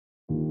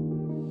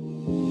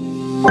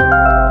Hey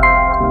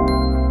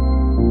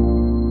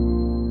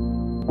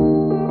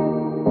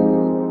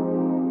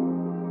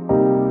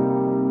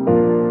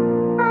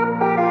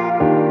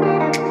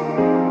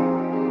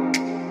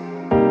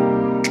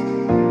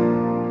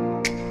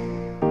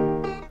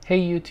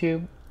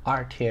YouTube,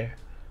 Art here.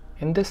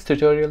 In this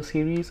tutorial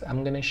series,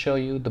 I'm going to show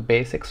you the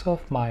basics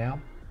of Maya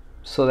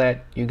so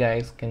that you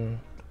guys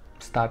can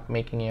start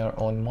making your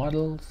own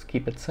models,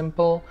 keep it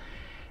simple.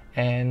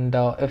 And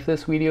if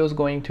this video is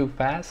going too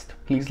fast,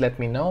 please let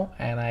me know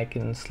and I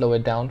can slow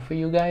it down for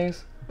you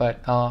guys. But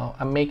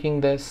I'm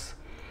making this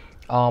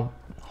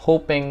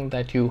hoping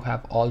that you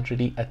have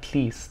already at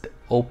least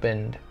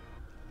opened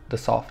the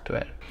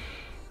software.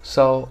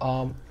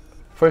 So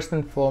first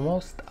and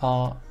foremost,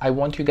 I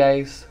want you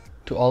guys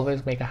to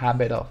always make a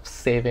habit of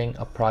saving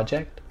a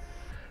project.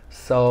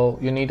 So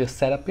you need to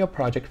set up your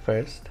project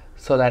first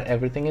so that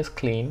everything is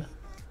clean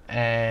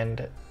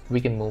and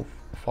we can move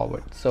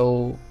forward.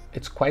 So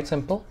it's quite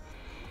simple.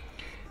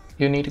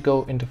 You need to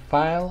go into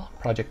File,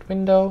 Project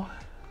Window,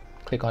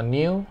 click on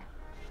New,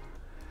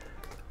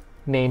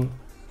 name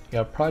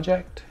your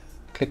project,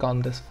 click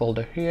on this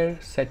folder here,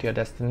 set your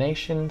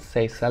destination,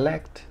 say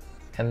Select,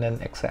 and then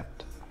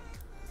Accept.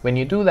 When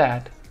you do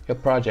that, your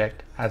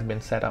project has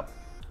been set up,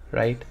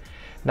 right?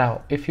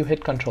 Now, if you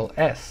hit Ctrl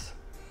S,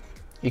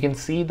 you can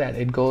see that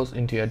it goes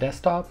into your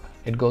desktop,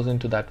 it goes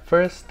into that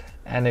first,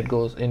 and it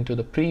goes into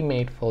the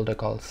pre-made folder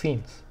called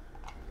Scenes.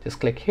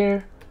 Just click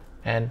here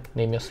and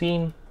name your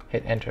scene,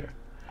 hit Enter.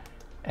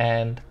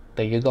 And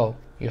there you go.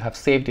 You have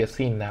saved your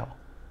scene now.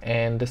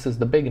 And this is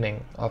the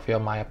beginning of your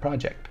Maya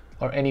project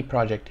or any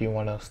project you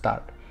want to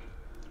start.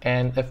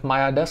 And if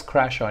Maya does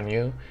crash on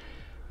you,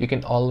 you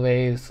can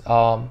always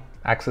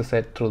access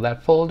it through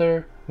that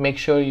folder. Make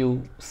sure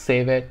you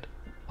save it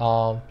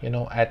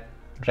at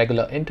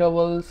regular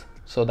intervals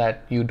so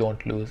that you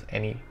don't lose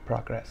any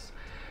progress.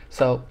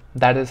 So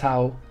that is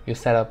how you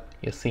set up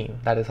your scene.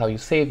 That is how you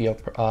save your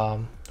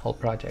whole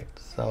project.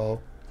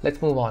 So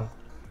let's move on.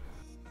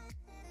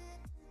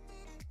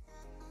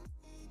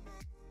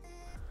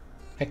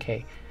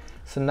 Okay,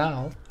 so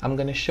now I'm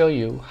going to show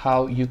you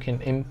how you can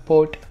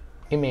import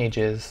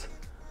images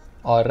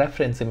or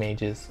reference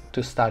images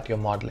to start your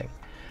modeling.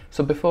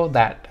 So before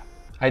that,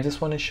 I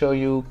just want to show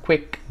you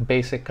quick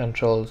basic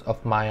controls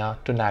of Maya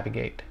to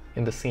navigate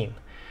in the scene.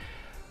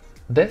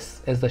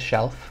 This is the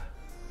shelf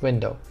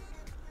window.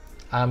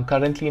 I'm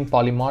currently in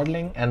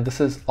polymodeling and this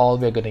is all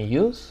we're going to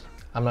use.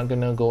 I'm not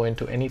going to go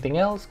into anything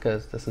else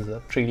because this is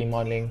a 3D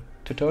modeling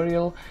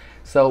tutorial.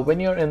 So when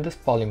you're in this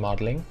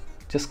polymodeling,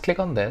 just click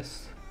on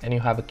this and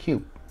you have a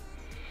cube.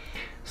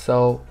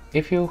 So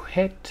if you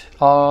hit,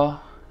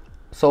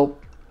 so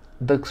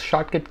the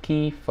shortcut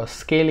key for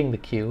scaling the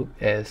cube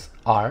is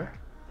R,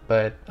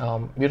 but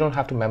you don't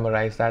have to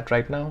memorize that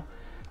right now.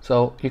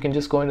 So you can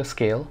just go into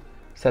scale,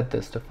 set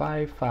this to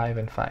 5, 5,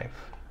 and 5.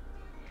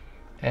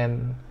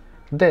 And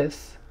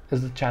this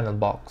is the channel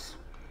box.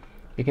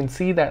 You can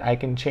see that I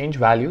can change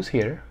values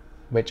here,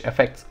 which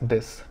affects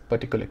this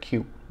particular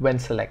cube when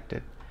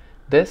selected.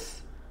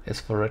 This is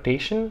for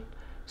rotation,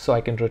 so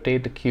I can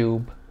rotate the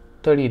cube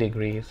 30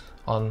 degrees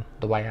on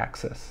the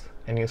y-axis,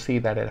 and you see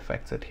that it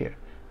affects it here.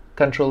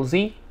 Ctrl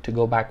Z to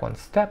go back one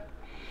step.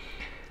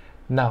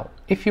 Now,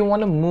 if you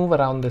want to move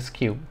around this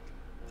cube,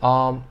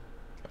 the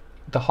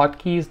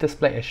hotkeys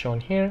display is shown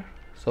here,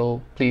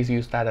 so please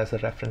use that as a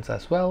reference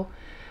as well.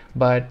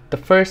 But the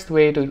first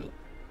way to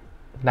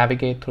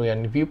navigate through your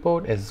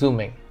viewport is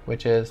zooming,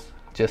 which is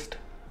just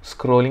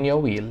scrolling your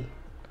wheel,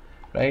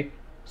 right?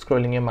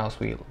 Scrolling your mouse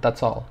wheel.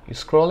 That's all. You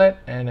scroll it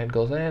and it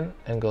goes in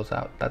and goes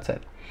out. That's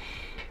it.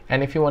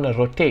 And if you want to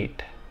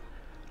rotate,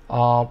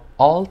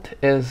 Alt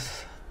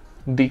is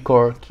the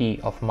core key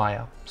of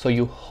Maya. So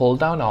you hold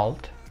down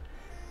Alt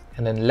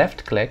and then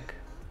left click,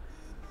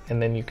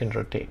 and then you can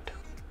rotate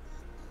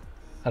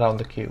around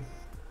the cube.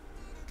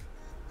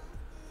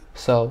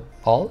 So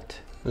Alt,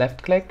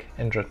 left click,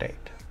 and rotate.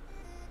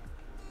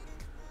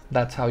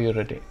 That's how you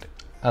rotate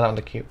around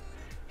the cube.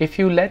 If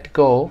you let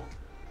go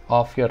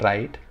of your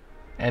right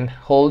and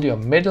hold your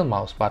middle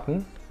mouse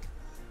button,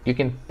 you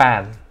can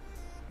pan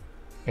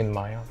in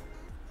Maya.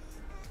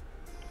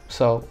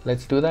 So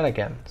let's do that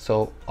again.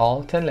 So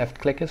Alt and left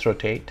click is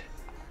rotate,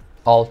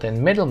 Alt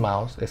and middle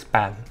mouse is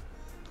pan,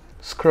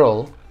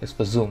 scroll is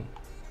for zoom,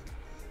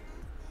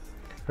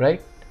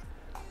 right?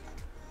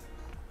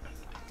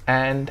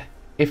 And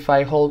if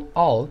I hold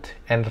Alt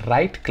and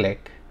right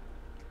click,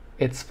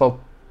 it's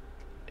for,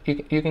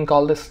 you can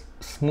call this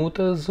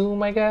smoother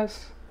zoom, I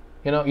guess.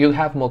 You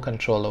have more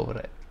control over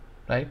it,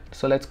 right?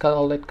 So let's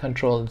call it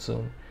control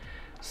zoom.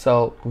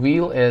 So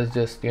wheel is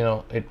just,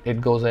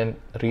 it goes in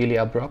really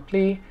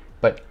abruptly,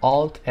 but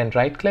Alt and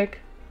right click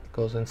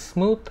goes in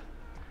smooth,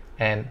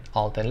 and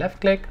Alt and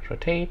left click,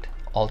 rotate,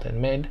 Alt and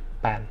mid,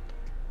 pan.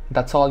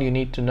 That's all you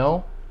need to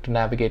know to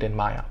navigate in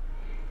Maya.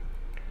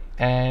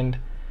 And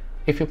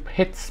if you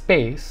hit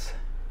space,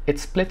 it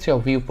splits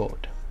your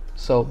viewport.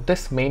 So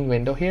this main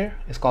window here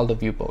is called the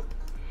viewport.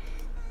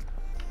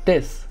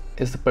 This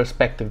is the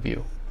perspective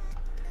view.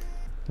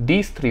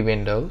 These three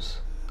windows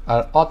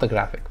are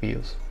orthographic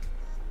views.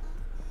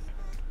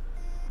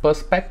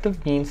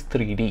 Perspective means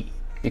 3D.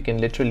 You can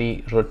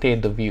literally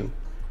rotate the view,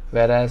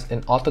 whereas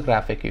in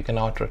orthographic you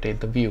cannot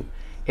rotate the view.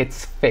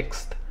 It's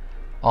fixed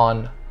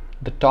on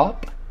the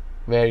top,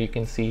 where you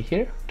can see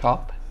here,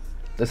 top.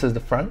 This is the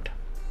front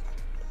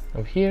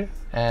over here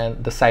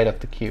and the side of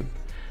the cube.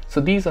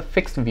 So these are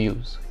fixed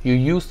views. You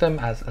use them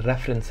as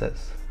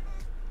references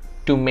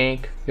to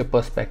make your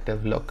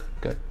perspective look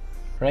good,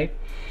 right?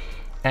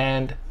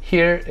 And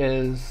here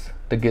is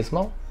the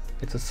gizmo.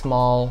 It's a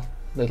small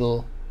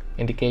little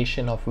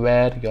indication of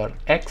where your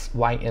X,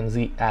 Y, and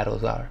Z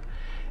arrows are.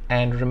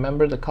 And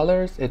remember the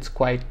colors, it's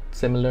quite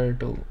similar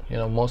to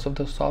most of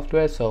the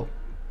software. So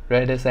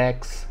red is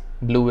X,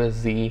 blue is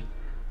Z,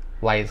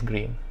 Y is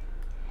green,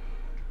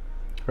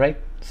 right?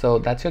 So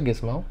that's your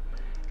gizmo.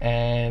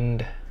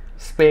 And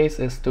space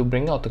is to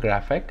bring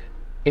orthographic.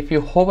 If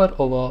you hover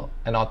over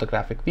an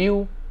orthographic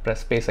view,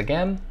 press space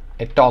again,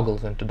 it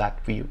toggles into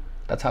that view.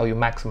 That's how you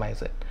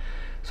maximize it.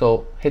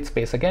 So hit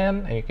space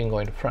again and you can go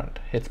into front.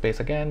 Hit space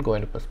again, go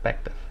into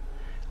perspective.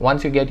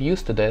 Once you get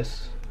used to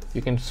this,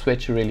 you can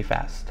switch really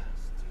fast,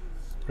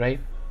 right?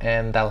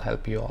 And that'll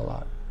help you all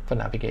out for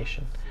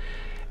navigation.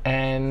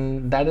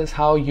 And that is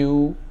how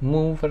you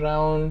move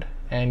around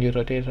and you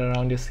rotate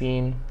around your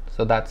scene.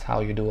 So that's how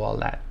you do all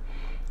that.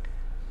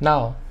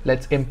 Now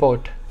let's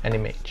import an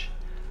image.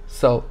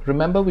 So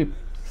remember, we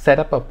set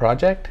up a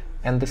project,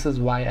 and this is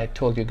why I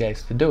told you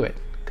guys to do it.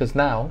 Because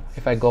now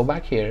if I go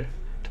back here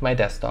to my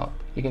desktop,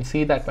 you can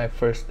see that my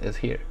first is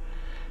here.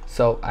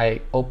 So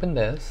I open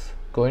this,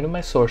 go into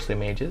my source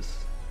images,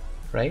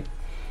 right?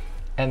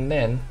 And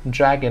then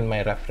drag in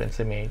my reference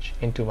image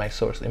into my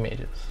source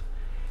images.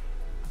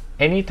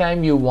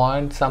 Anytime you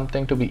want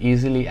something to be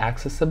easily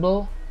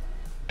accessible,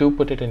 do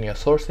put it in your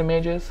source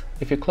images.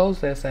 If you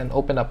close this and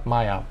open up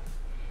Maya,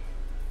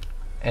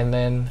 and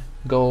then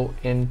go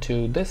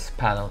into this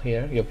panel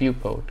here, your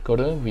viewport, go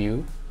to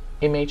view,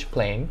 image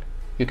plane,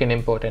 you can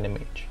import an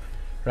image,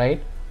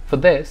 right? For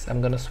this,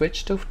 I'm going to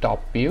switch to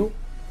top view,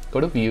 go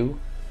to view,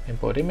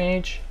 import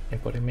image,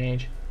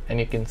 and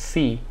you can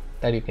see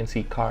that you can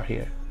see car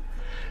here.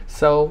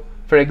 So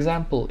for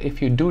example,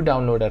 if you do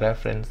download a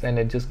reference and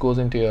it just goes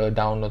into your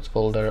downloads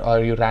folder, or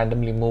you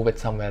randomly move it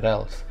somewhere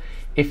else,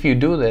 if you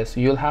do this,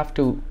 you'll have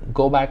to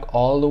go back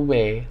all the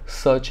way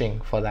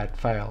searching for that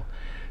file.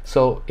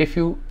 So if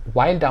you,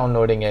 while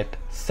downloading it,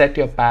 set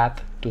your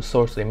path to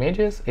source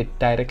images, it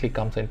directly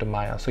comes into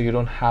Maya, so you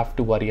don't have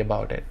to worry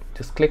about it.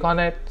 Just click on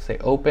it, say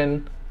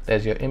open,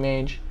 there's your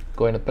image,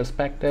 go into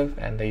perspective,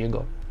 and there you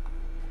go.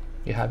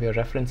 You have your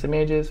reference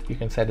images. You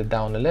can set it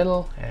down a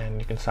little and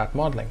you can start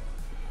modeling.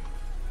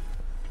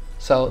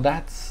 So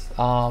that's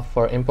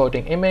for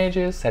importing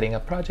images, setting a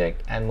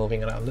project, and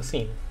moving around the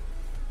scene.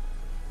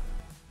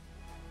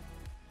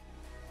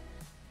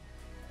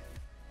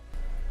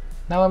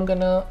 Now I'm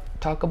gonna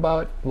talk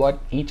about what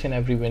each and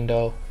every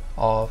window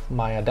of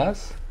Maya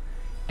does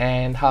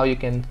and how you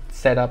can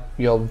set up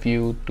your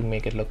view to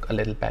make it look a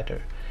little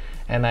better.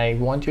 And I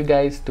want you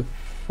guys to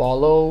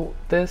follow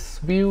this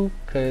view,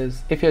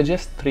 because if you're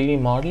just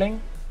 3D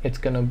modeling, it's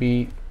gonna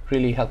be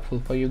really helpful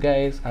for you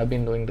guys. I've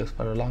been doing this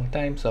for a long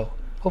time, so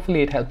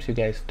hopefully it helps you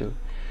guys too.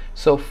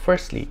 So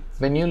firstly,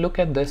 when you look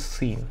at this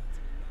scene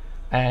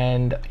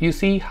and you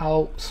see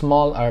how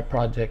small our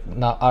project,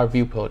 now our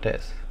viewport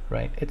is,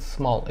 right? It's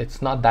small,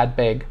 it's not that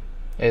big.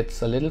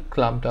 It's a little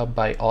clumped up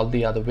by all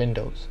the other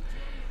windows.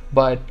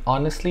 But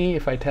honestly,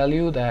 if I tell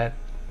you that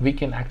we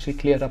can actually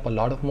clear up a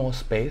lot of more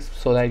space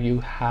so that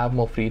you have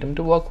more freedom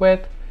to work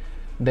with,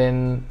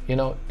 then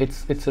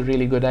it's a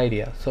really good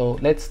idea. So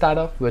let's start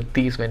off with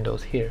these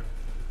windows here.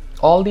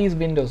 All these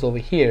windows over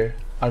here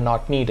are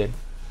not needed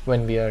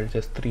when we are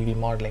just 3D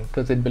modeling,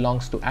 because it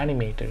belongs to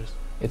animators.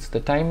 It's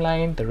the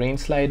timeline, the range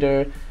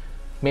slider,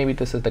 maybe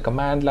this is the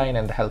command line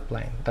and the help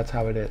line. That's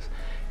how it is.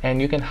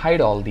 And you can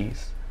hide all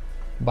these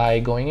by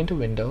going into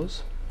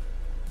Windows,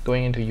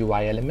 going into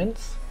UI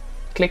elements,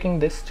 clicking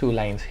these two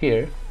lines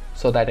here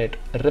so that it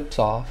rips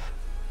off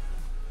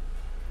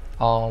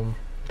the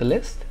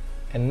list.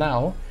 And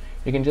now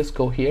you can just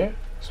go here,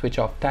 switch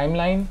off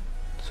timeline,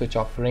 switch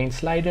off range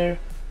slider,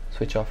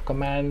 switch off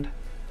command,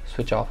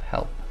 switch off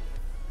help.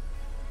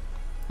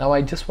 Now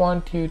I just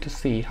want you to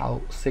see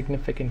how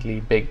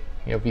significantly big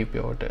your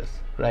viewport is,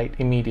 right?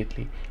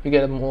 Immediately you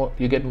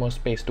get more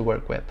space to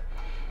work with.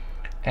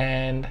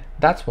 And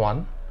that's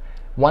one.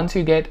 Once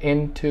you get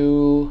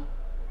into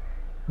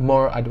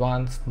more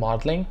advanced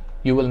modeling,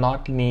 you will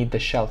not need the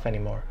shelf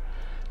anymore.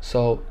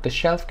 So the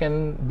shelf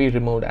can be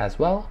removed as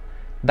well.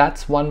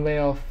 That's one way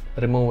of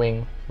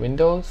removing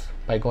windows,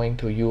 by going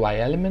to UI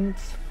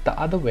elements. The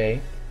other way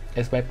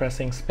is by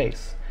pressing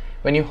space.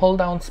 When you hold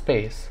down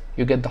space,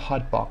 you get the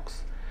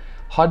hotbox.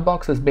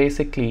 Hotbox is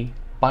basically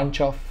a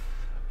bunch of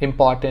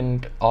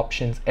important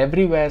options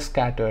everywhere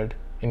scattered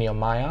in your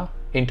Maya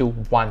into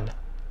one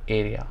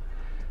area.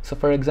 So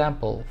for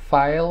example,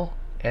 file,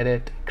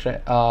 edit,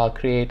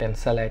 create, and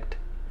select.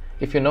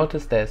 If you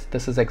notice this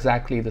is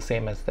exactly the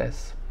same as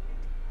this.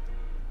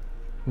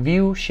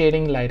 View,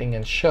 shading, lighting,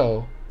 and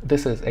show,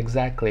 this is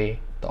exactly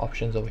the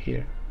options over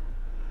here.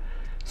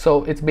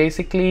 So it's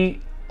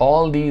basically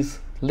all these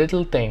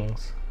little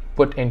things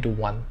put into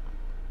one.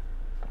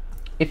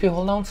 If you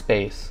hold down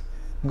space,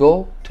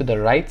 go to the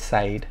right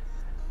side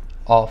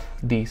of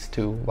these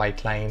two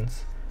white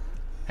lines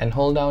and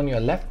hold down your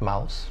left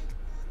mouse,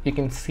 you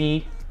can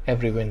see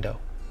every window.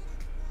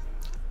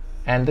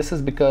 And this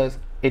is because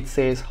it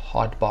says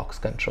hotbox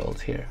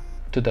controls here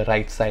to the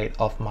right side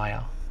of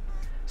Maya.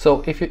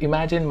 So if you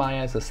imagine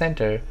Maya as the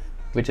center,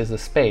 which is the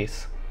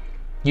space,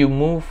 you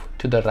move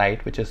to the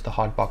right, which is the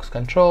hotbox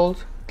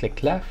controls,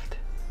 click left,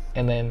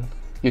 and then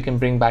you can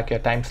bring back your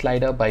time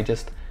slider by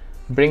just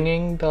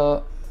bringing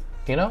the,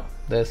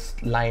 this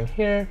line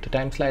here to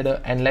time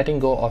slider and letting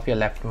go of your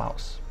left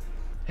mouse.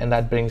 And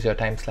that brings your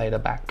time slider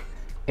back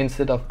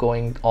instead of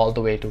going all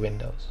the way to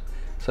Windows.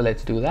 So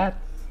let's do that.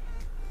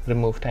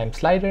 Remove time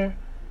slider,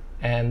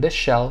 and this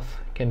shelf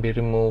can be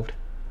removed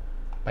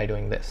by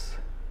doing this.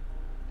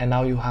 And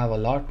now you have a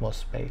lot more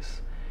space,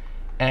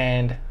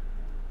 and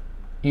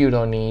you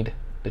don't need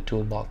the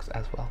toolbox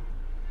as well.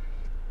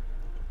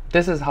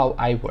 This is how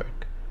I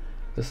work.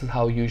 This is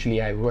how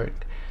usually I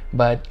work.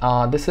 But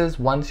this is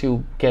once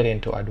you get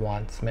into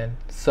advancement.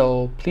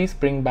 So please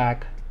bring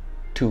back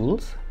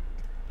tools,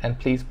 and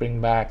please bring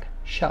back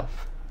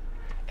shelf.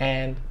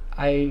 And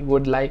I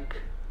would like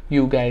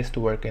you guys to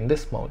work in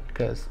this mode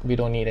because we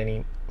don't need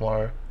any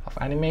more of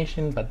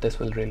animation, but this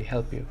will really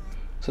help you.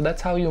 So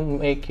that's how you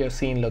make your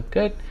scene look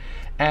good.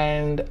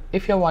 And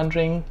if you're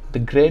wondering, the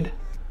grid,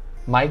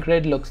 my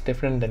grid looks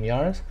different than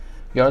yours.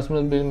 Yours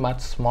will be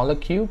much smaller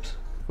cubes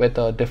with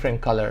a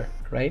different color,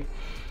 right?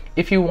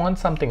 If you want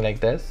something like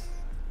this,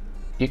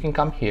 you can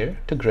come here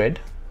to grid,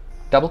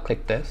 double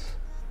click this.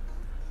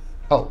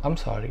 Oh, I'm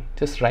sorry,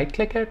 just right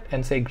click it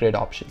and say grid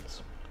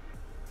options.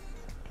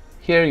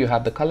 Here you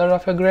have the color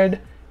of your grid,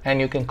 and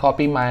you can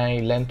copy my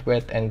length,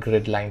 width, and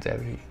grid lines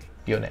every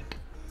unit.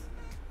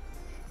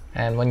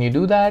 And when you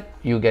do that,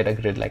 you get a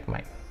grid like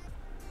mine.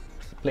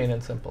 It's plain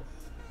and simple.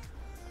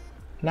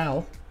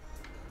 Now,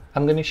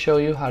 I'm going to show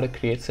you how to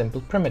create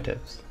simple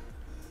primitives.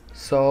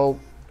 So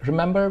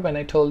remember when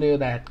I told you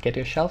that get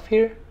your shelf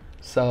here?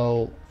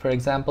 So for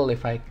example,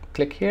 if I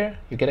click here,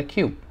 you get a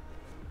cube,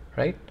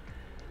 right?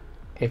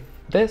 If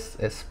this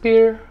is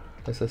sphere,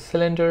 this is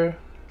cylinder,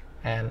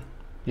 and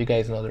you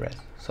guys know the rest.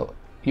 So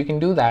you can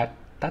do that.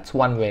 That's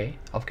one way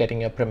of getting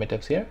your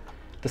primitives here.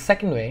 The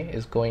second way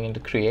is going into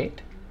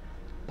create,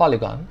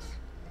 polygons,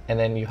 and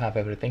then you have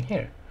everything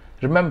here.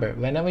 Remember,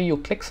 whenever you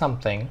click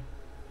something,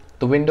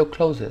 the window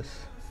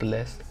closes the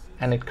list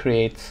and it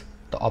creates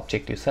the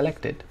object you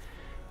selected.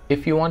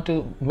 If you want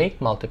to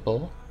make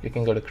multiple, you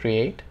can go to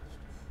create,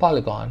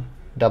 polygon,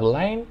 double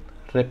line,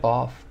 rip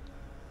off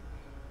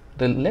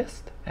the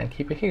list and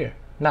keep it here.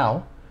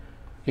 Now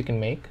you can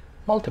make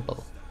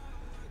multiple.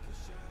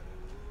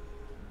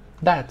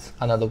 That's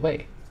another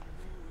way.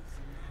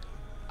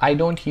 I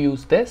don't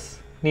use this,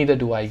 neither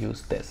do I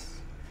use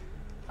this.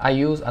 I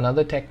use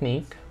another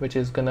technique which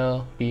is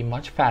gonna be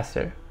much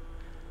faster,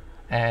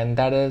 and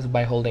that is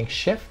by holding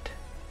shift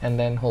and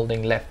then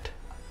holding left,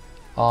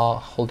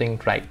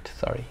 holding right,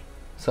 sorry.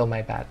 So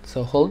my bad.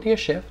 So hold your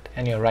shift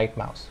and your right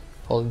mouse.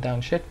 Hold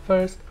down shift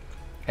first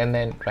and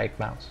then right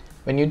mouse.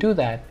 When you do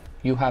that,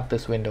 you have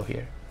this window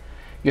here.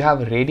 You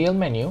have a radial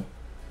menu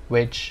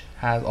which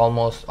has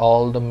almost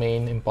all the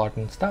main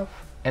important stuff,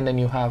 and then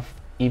you have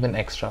even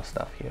extra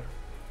stuff here.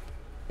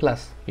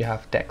 Plus you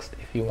have text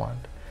if you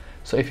want.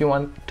 So if you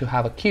want to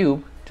have a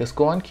cube, just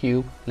go on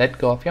cube, let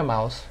go of your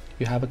mouse,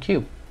 you have a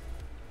cube.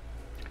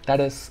 That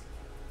is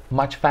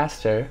much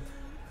faster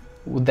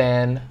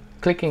than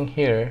clicking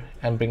here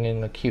and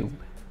bringing a cube.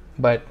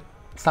 But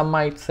some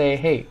might say,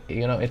 hey,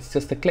 it's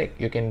just a click,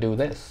 you can do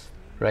this,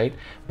 right?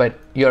 But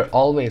you're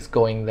always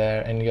going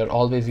there and you're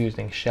always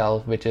using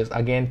shelf, which is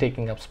again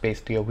taking up space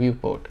to your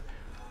viewport.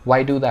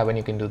 Why do that when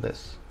you can do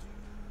this,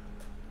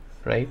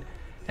 right?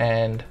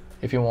 And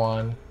if you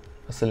want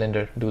a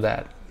cylinder, do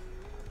that.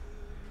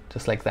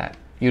 Just like that.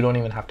 You don't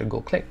even have to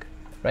go click,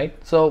 right?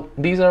 So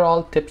these are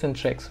all tips and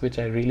tricks which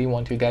I really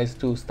want you guys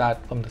to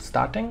start from the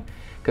starting,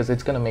 because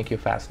it's going to make you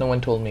fast. No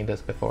one told me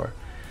this before.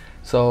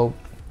 So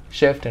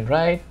shift and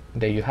right,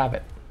 there you have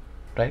it,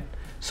 right?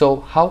 So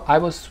how I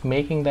was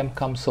making them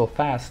come so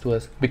fast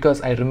was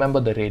because I remember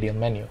the radial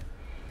menu.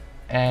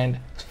 And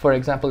for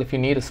example, if you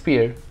need a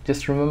sphere,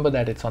 just remember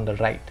that it's on the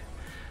right.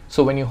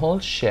 So when you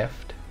hold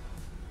shift,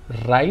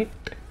 right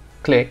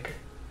click,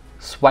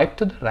 swipe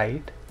to the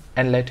right,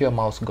 and let your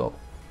mouse go,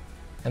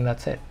 and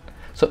that's it.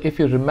 So if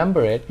you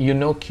remember it,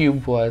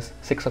 cube was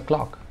 6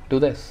 o'clock, do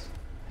this,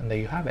 and there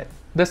you have it.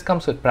 This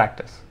comes with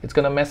practice. It's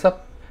gonna mess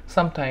up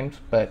sometimes,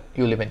 but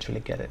you'll eventually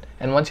get it.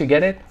 And once you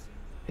get it,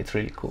 it's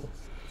really cool,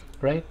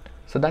 right?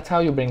 So that's how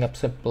you bring up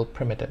simple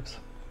primitives.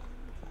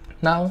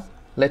 Now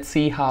let's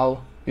see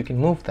how you can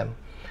move them.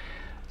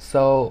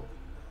 So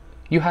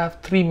you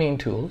have three main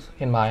tools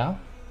in Maya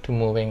to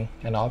moving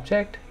an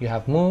object. You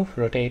have move,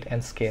 rotate,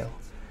 and scale.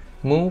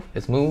 Move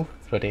is move,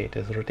 rotate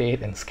is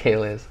rotate, and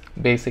scale is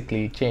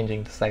basically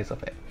changing the size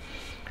of it.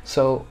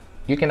 So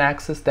you can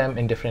access them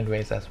in different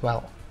ways as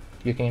well.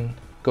 You can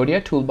go to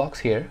your toolbox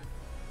here,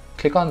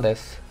 click on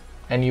this,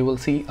 and you will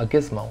see a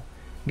gizmo.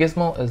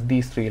 Gizmo is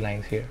these three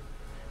lines here,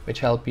 which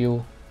help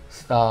you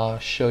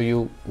show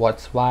you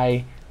what's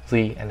Y,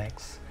 Z, and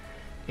X.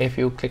 If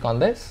you click on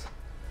this,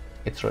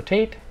 it's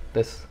rotate,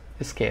 this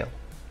is scale.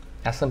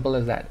 As simple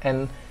as that.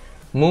 And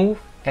move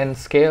and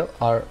scale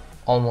are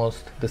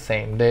almost the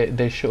same. They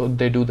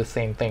do the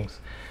same things.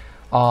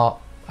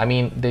 I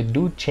mean, they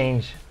do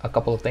change a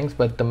couple of things,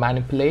 but the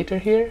manipulator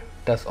here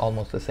does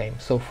almost the same.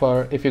 So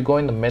if you go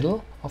in the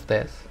middle of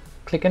this,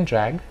 click and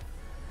drag,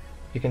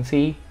 you can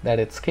see that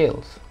it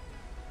scales.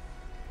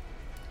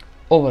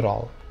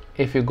 Overall,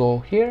 if you go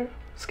here,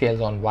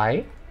 scales on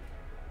Y,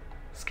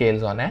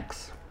 scales on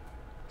X,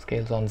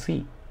 scales on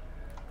Z.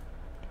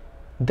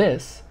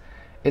 This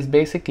is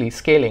basically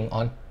scaling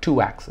on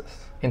 2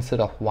 axes instead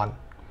of 1.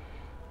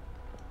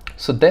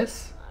 So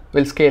this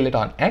will scale it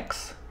on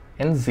X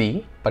and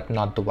Z, but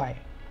not the Y.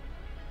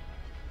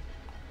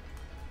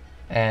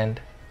 And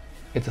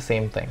it's the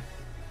same thing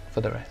for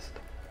the rest.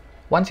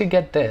 Once you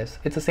get this,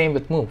 it's the same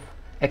with move,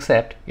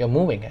 except you're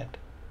moving it.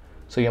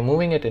 So you're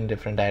moving it in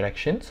different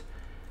directions,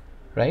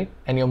 right?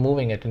 And you're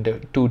moving it into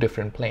 2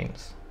 different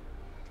planes.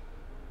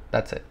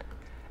 That's it.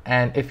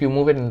 And if you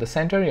move it in the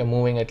center, you're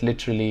moving it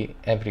literally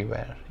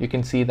everywhere. You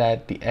can see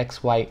that the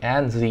X, Y,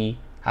 and Z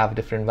have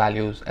different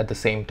values at the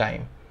same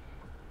time.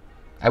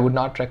 I would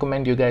not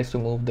recommend you guys to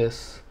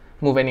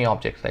move any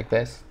objects like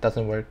this.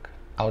 Doesn't work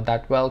out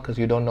that well because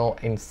you don't know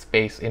in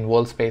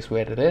world space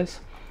where it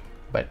is.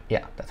 But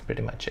yeah, that's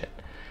pretty much it.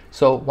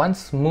 So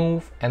once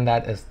move and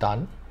that is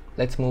done,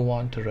 let's move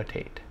on to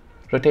rotate.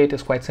 Rotate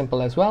is quite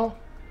simple as well.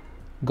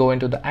 Go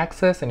into the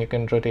axis and you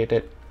can rotate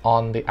it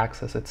on the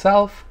axis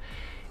itself.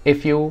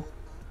 If you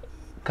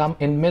come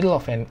in middle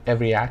of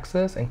every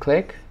axis and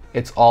click,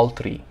 it's all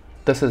 3.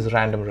 This is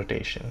random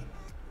rotation.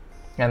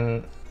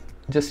 And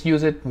just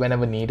use it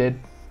whenever needed.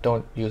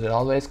 Don't use it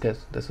always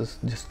because this is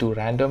just too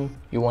random.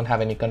 You won't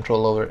have any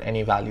control over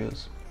any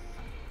values.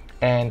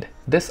 And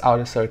this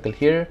outer circle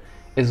here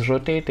is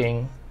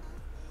rotating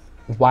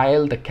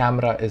while the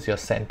camera is your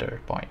center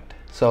point.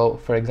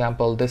 So for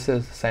example, this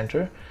is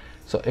center.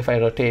 So if I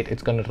rotate,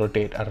 it's going to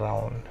rotate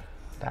around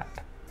that.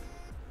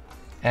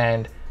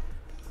 And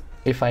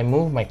if I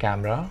move my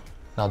camera,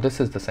 now this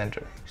is the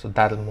center, so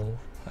that'll move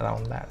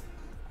around that,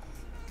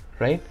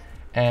 right?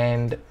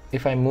 And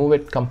if I move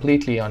it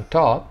completely on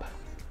top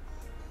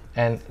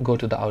and go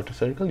to the outer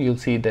circle, you'll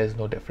see there's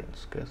no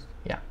difference because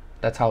yeah,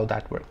 that's how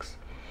that works,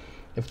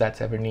 if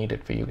that's ever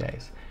needed for you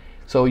guys.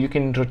 So you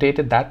can rotate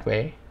it that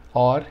way,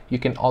 or you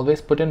can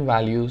always put in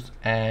values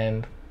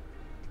and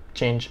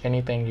change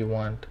anything you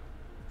want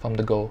from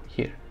the go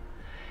here.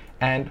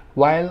 And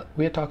while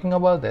we're talking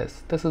about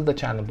this, this is the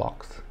channel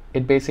box.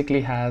 It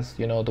basically has,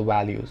 you know, the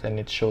values and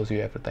it shows you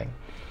everything.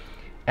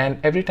 And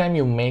every time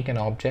you make an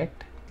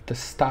object, the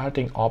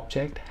starting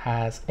object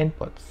has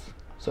inputs.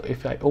 So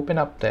if I open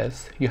up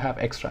this, you have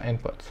extra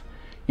inputs.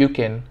 You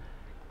can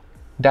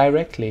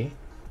directly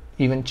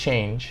even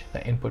change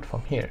the input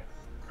from here,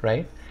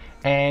 right?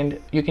 And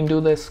you can do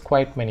this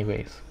quite many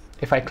ways.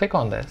 If I click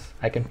on this,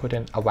 I can put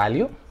in a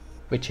value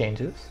which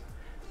changes.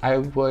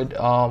 You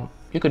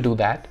could do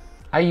that.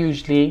 I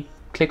usually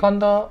click on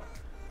the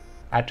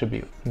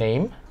attribute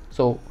name.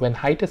 So when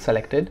height is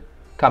selected,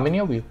 come in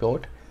your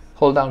viewport,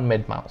 hold down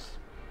mid mouse.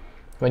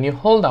 When you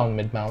hold down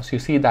mid mouse, you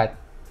see that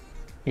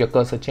your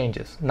cursor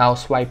changes. Now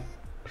swipe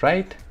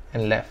right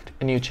and left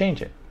and you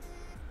change it.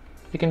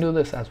 You can do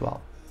this as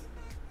well,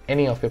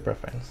 any of your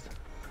preference.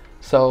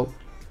 So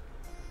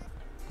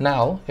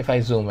now if I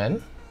zoom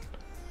in,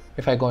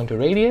 if I go into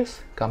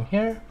radius, come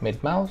here,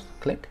 mid mouse,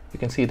 click, you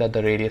can see that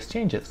the radius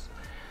changes.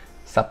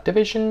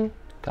 Subdivision,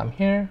 come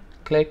here,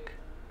 click,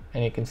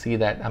 and you can see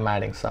that I'm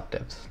adding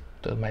subdivs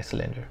to my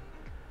cylinder.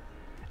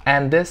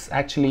 And this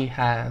actually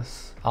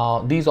has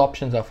these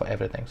options are for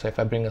everything. So if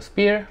I bring a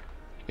spear,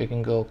 you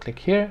can go click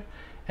here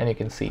and you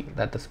can see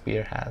that the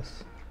spear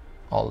has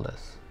all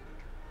this.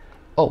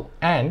 Oh,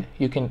 and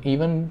you can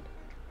even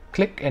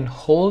click and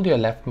hold your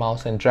left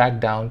mouse and drag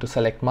down to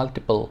select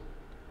multiple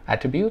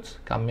attributes.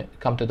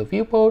 Come to the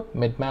viewport,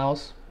 mid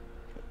mouse,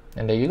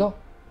 and there you go.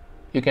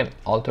 You can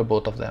alter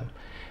both of them.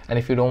 And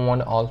if you don't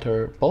want to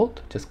alter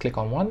both, just click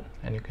on one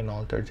and you can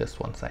alter just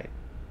one side.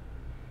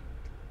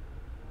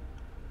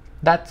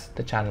 That's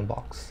the channel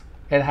box.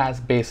 It has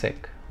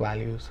basic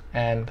values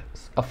and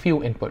a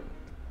few input.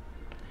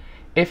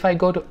 If I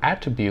go to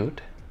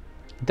attribute,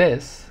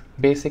 this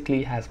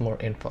basically has more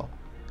info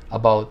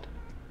about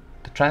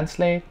the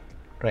translate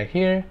right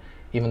here,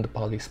 even the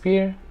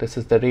polysphere. This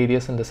is the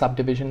radius and the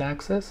subdivision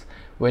axis,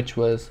 which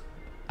was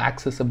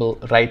accessible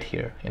right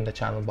here in the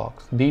channel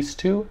box. These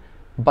two,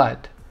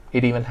 but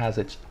it even has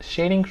its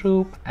shading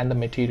group and the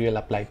material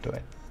applied to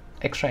it.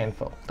 Extra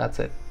info, that's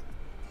it.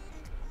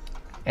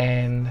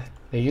 And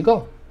there you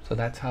go. So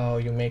that's how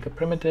you make a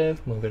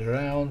primitive, move it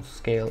around,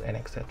 scale, and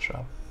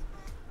etc.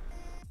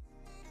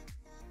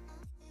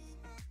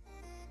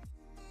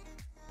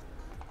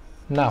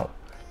 Now,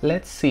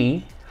 let's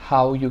see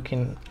how you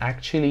can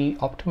actually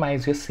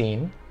optimize your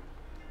scene,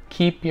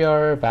 keep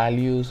your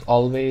values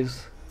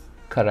always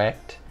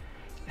correct,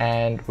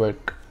 and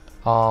work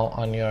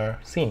on your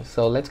scene.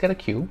 So let's get a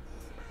cube.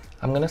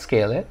 I'm gonna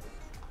scale it.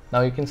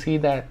 Now you can see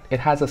that it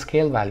has a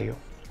scale value,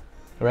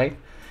 right?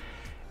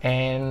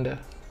 And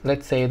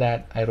let's say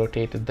that I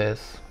rotated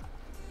this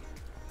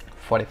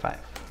 45,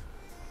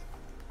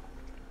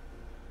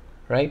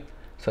 right?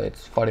 So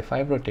it's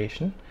 45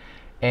 rotation,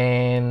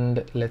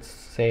 and let's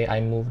say I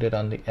moved it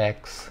on the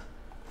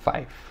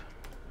X5.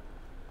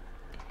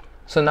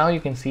 So now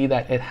you can see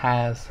that it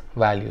has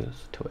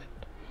values to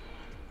it,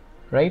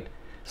 right?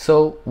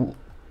 So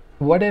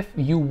what if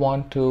you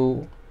want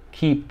to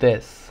keep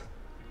this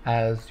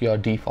as your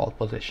default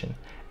position?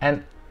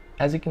 And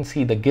as you can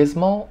see, the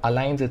gizmo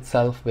aligns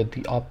itself with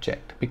the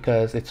object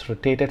because it's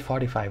rotated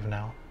 45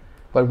 now.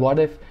 But what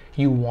if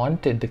you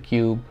wanted the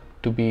cube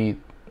to be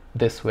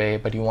this way,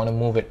 but you want to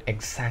move it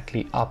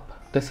exactly up?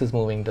 This is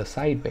moving the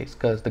sideways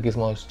because the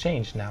gizmo has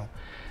changed now.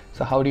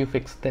 So how do you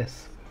fix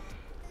this?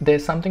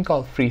 There's something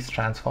called freeze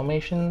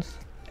transformations,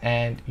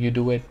 and you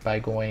do it by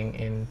going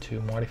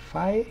into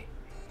modify,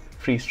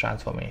 freeze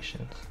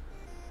transformations.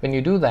 When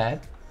you do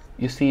that,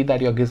 you see that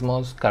your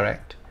gizmo is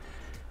correct.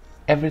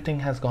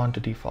 Everything has gone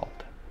to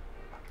default.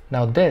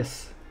 Now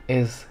this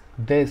is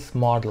this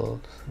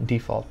model's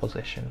default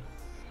position,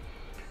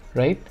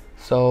 right?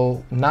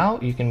 So now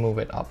you can move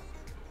it up,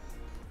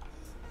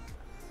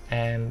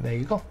 and there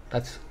you go.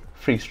 That's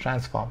freeze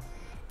transform.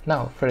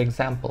 Now, for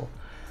example,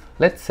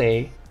 let's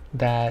say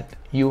that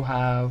you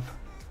have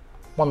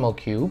one more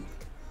cube,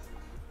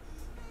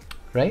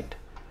 right?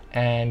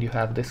 And you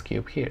have this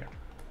cube here.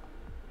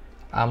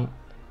 I'm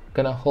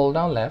gonna hold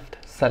down left,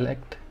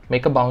 select,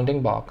 make a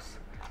bounding box,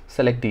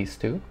 select these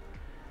two,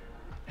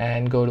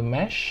 and go to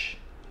mesh,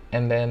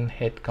 and then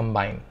hit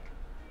combine.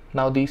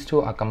 Now these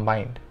two are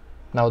combined.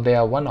 Now they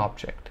are one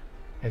object,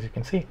 as you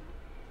can see,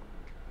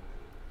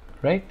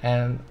 right?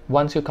 And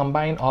once you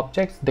combine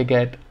objects, they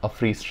get a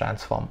freeze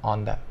transform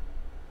on them.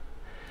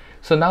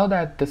 So now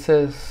that this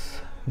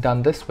is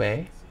done this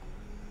way,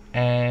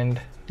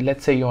 and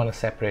let's say you want to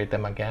separate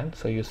them again,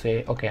 so you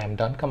say, okay, I'm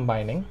done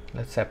combining,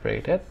 let's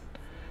separate it.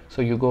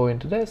 So you go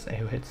into this and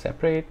you hit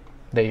separate,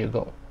 there you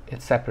go,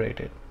 it's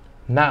separated.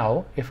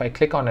 Now if I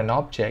click on an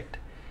object,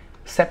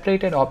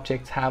 separated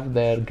objects have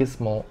their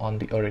gizmo on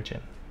the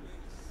origin.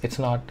 It's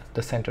not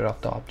the center of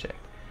the object.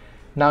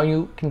 Now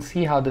you can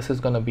see how this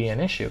is going to be an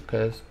issue,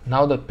 because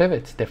now the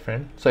pivot's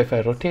different. So if I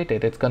rotate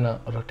it, it's going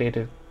to rotate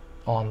it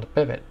on the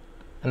pivot,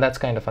 and that's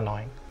kind of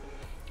annoying,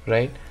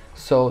 right?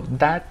 So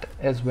that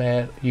is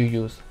where you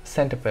use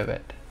center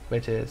pivot,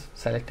 which is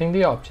selecting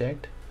the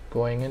object,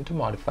 going into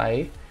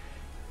modify,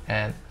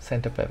 and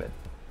center pivot.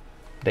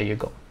 There you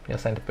go, your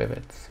center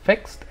pivot's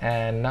fixed,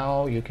 and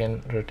now you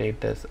can rotate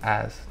this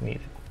as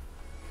needed.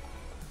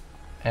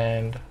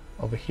 And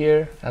over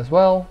here as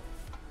well,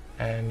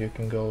 and you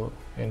can go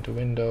into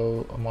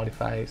window,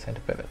 modify,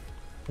 center pivot.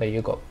 There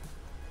you go.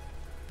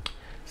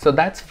 So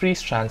that's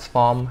freeze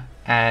transform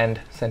and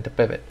center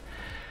pivot.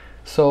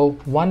 So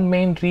one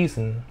main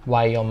reason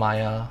why your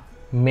Maya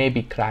may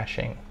be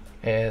crashing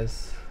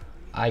is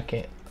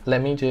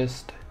let me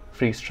just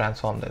freeze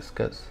transform this,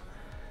 because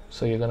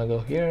so you're gonna go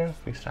here,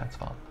 freeze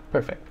transform,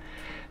 perfect.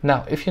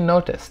 Now if you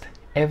noticed,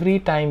 every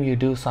time you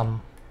do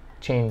some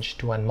change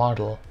to a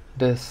model,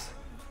 this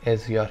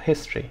is your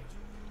history.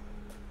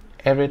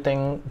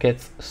 Everything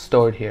gets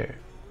stored here.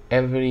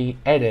 Every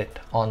edit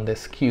on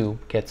this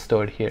cube gets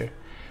stored here.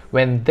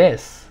 When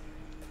this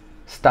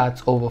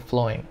starts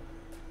overflowing,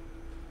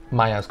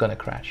 Maya is gonna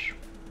crash.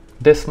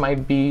 This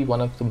might be one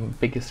of the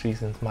biggest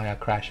reasons Maya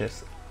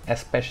crashes,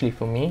 especially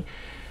for me.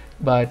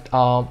 But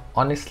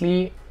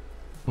honestly,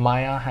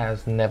 Maya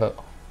has never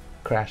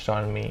crashed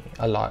on me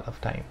a lot of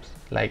times.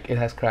 Like, it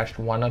has crashed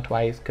one or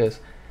twice because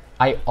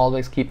I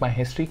always keep my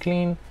history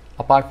clean.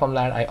 Apart from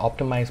that, I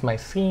optimize my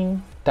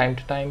scene time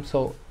to time,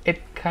 so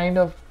it kind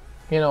of,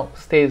 you know,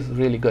 stays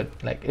really good.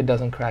 Like, it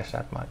doesn't crash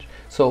that much.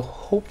 So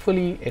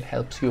hopefully it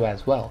helps you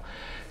as well.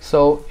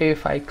 So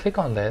if I click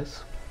on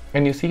this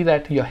and you see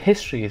that your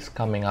history is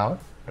coming out,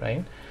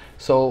 right?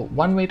 So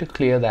one way to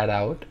clear that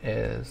out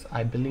is,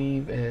 I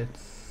believe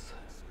it's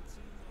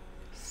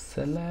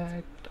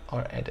select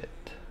or edit.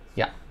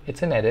 Yeah,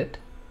 it's an edit.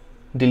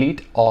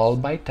 Delete all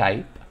by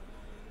type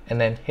and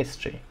then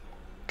history.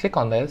 Click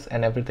on this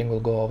and everything will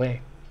go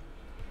away.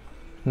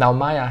 Now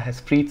Maya has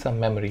freed some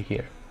memory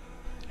here,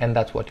 and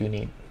that's what you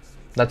need.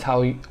 That's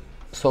how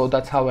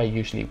I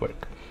usually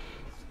work.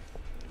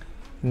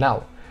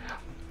 Now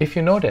if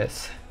you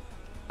notice,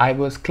 I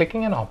was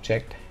clicking an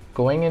object,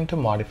 going into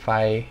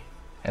modify,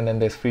 and then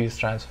there's freeze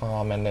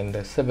transform, and then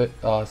there's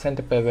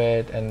center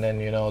pivot, and then,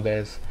 you know,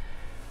 there's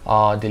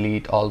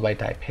delete all by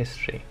type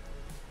history,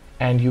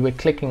 and you were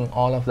clicking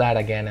all of that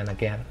again and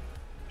again,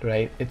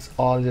 right? It's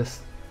all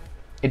just,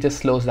 it just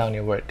slows down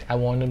your work. I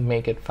want to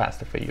make it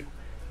faster for you.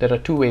 There are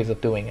two ways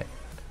of doing it.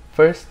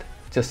 First,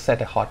 just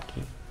set a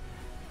hotkey.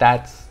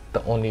 That's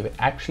the only way.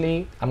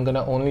 Actually, I'm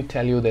gonna only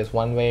tell you there's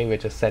one way,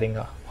 which is setting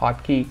a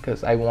hotkey,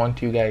 because I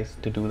want you guys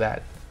to do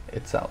that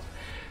itself.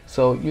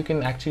 So you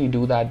can actually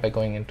do that by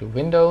going into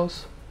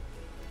Windows,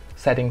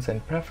 Settings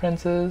and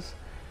Preferences,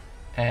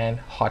 and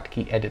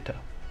Hotkey Editor.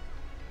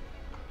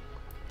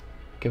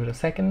 Give it a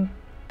second.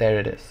 There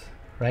it is,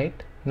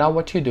 right? Now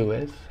what you do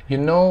is, you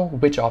know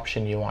which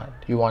option you want.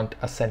 You want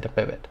a center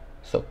pivot.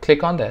 So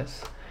click on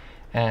this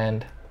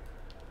and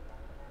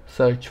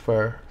search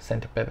for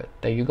center pivot.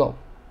 There you go.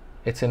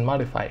 It's in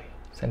modify,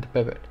 center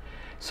pivot.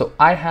 So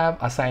I have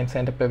assigned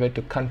center pivot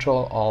to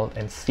Control Alt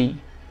and C.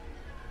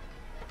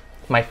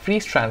 My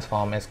freeze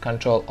transform is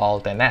Control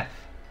Alt and F.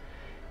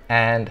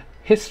 And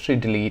history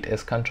delete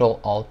is Control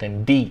Alt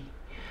and D.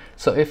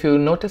 So if you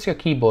notice your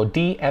keyboard,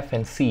 D, F,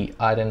 and C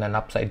are in an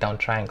upside down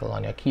triangle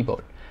on your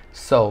keyboard.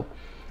 So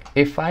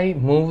if I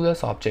move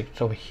this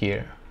object over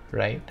here,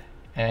 right,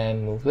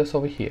 and move this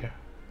over here,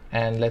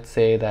 and let's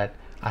say that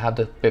I have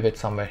the pivot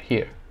somewhere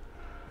here,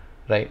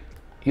 right,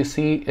 you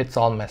see it's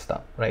all messed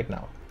up right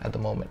now at the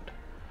moment.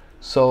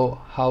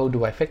 So how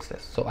do I fix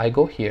this? So I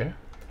go here,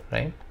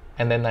 right,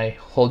 and then I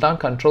hold down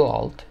Control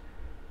Alt,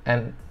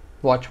 and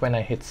watch when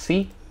I hit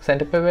C,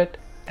 center pivot,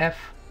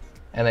 F,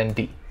 and then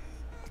D.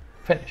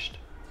 Finished.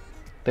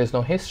 There's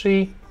no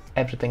history,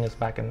 everything is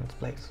back in its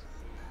place.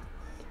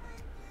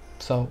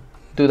 So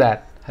do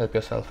that, help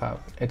yourself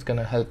out. It's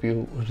gonna help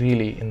you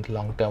really in the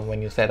long term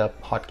when you set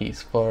up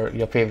hotkeys for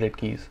your favorite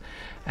keys.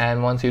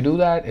 And once you do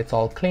that, it's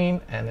all clean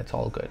and it's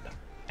all good.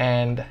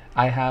 And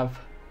I have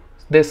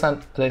there's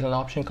an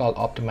option called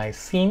optimize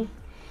scene,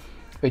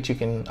 which you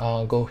can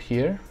go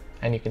here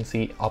and you can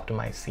see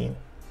optimize scene.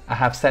 I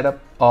have set up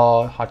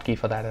a hotkey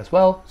for that as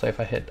well. So if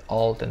I hit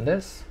Alt and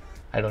this,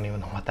 I don't even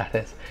know what that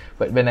is,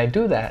 but when I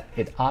do that,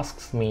 it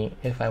asks me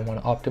if I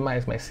want to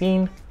optimize my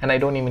scene, and I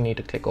don't even need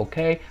to click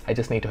OK. I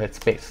just need to hit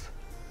space,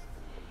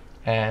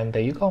 and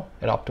there you go,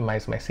 it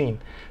optimized my scene.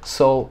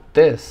 So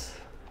this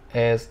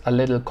is a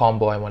little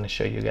combo I want to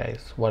show you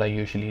guys what I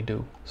usually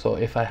do. So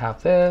if I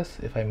have this,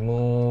 if I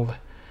move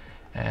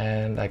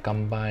and I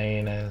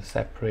combine and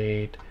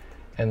separate,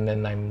 and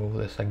then I move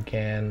this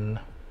again,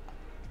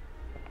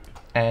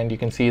 and you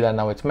can see that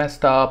now it's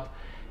messed up.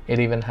 It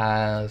even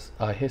has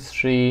a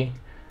history,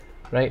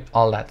 right,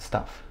 all that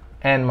stuff,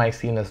 and my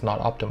scene is not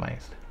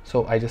optimized.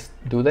 So I just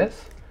do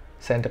this,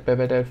 center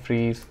pivoted,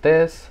 freeze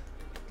this,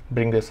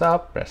 bring this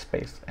up, press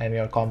space, and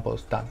your combo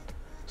is done.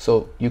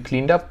 So you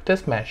cleaned up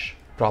this mesh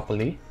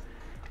properly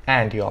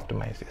and you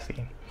optimize your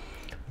scene.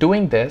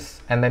 Doing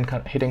this and then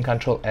hitting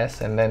Control S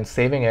and then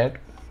saving it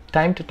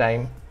time to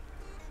time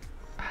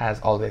has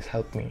always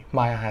helped me.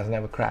 Maya has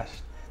never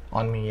crashed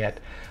on me yet,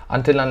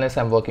 unless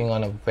I'm working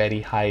on a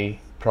very high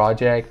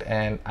project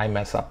and I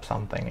mess up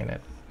something in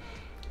it,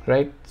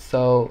 right?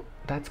 So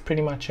that's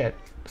pretty much it.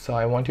 So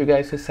I want you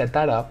guys to set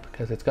that up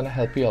because it's going to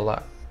help you a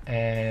lot.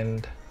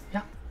 And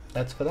yeah,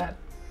 that's for that.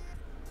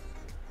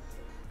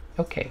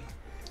 Okay,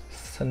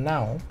 so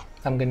now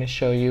I'm going to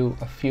show you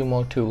a few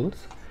more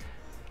tools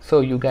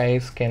so you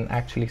guys can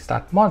actually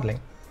start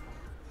modeling.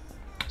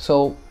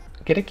 So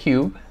get a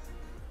cube,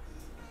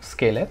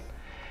 scale it,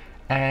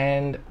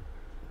 and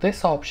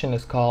this option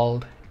is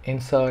called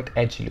Insert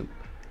Edge Loop.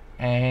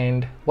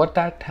 And what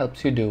that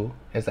helps you do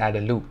is add a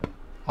loop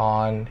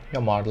on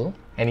your model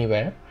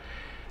anywhere,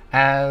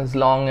 as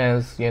long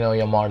as you know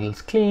your model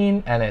is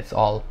clean and it's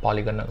all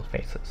polygonal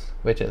faces,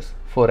 which is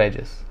 4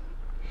 edges,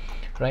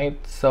 right?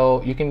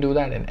 So you can do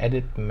that in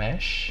Edit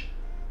Mesh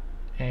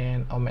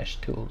and Mesh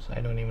Tools.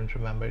 I don't even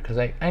remember because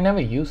I never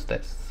used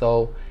this.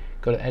 So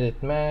go to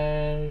Edit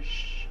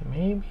Mesh,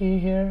 maybe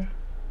here.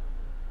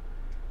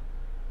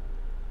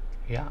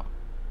 Yeah.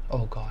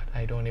 Oh god,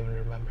 I don't even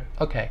remember.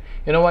 Okay,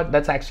 you know what?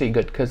 That's actually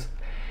good because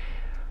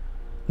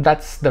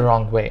that's the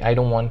wrong way. I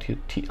don't want to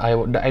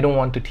I don't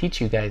want to teach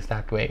you guys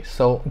that way.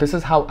 So this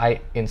is how I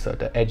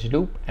insert an edge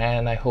loop,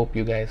 and I hope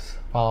you guys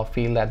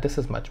feel that this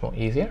is much more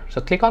easier. So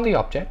click on the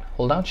object,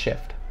 hold down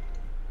Shift,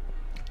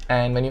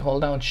 and when you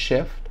hold down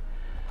Shift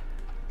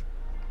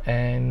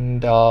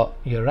and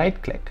you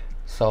right click,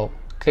 so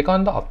click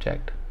on the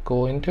object,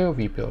 go into your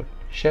viewport,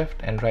 Shift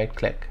and right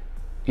click.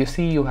 You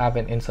see you have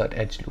an Insert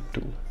Edge Loop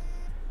tool.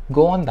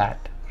 Go on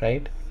that,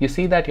 right? You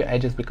see that your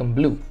edges become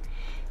blue.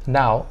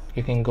 Now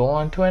you can go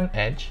onto an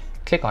edge,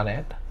 click on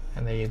it,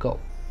 and there you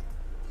go.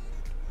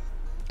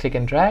 Click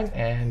and drag,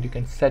 and you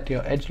can set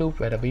your edge loop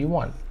wherever you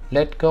want.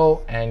 Let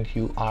go, and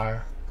you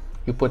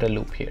put a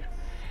loop here.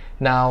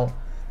 Now,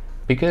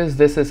 because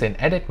this is in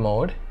edit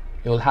mode,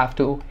 you'll have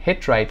to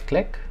hit right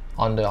click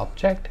on the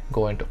object,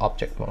 go into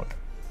object mode,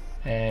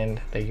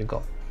 and there you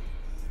go.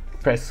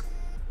 Press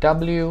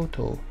W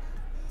to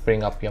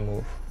bring up your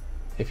move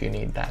if you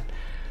need that.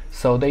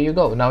 So there you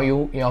go. Now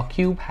your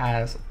cube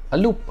has a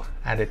loop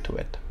added to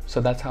it. So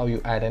that's how you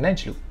add an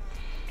edge loop.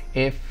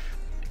 If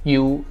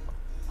you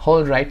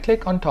hold right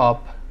click on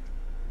top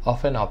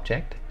of an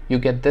object, you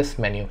get this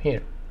menu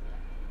here.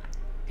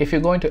 If you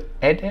go into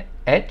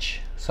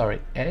edge,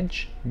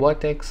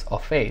 vertex or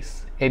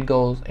face, it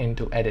goes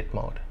into edit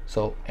mode.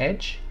 So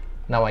edge,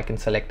 now I can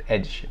select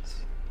edges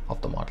of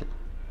the model,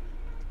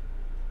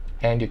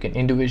 and you can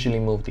individually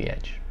move the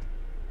edge.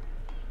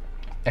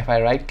 If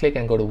I right click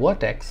and go to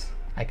vertex,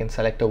 I can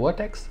select a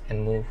vertex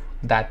and move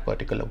that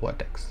particular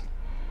vertex.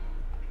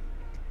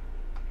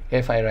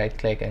 If I right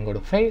click and go to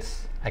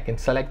face, I can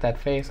select that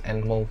face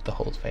and move the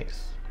whole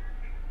face.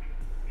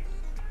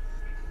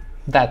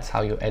 That's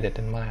how you edit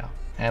in Maya.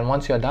 And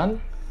once you're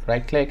done,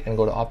 right click and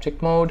go to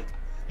object mode,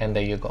 and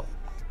there you go.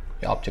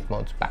 Your object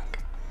mode's back.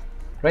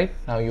 Right?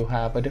 Now you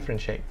have a different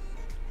shape.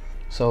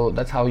 So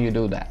that's how you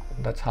do that.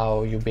 That's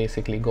how you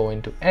basically go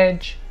into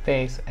edge,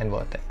 face, and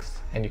vertex.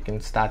 And you can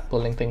start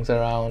pulling things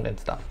around and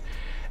stuff.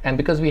 And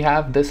because we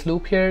have this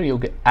loop here, you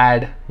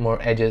add more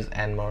edges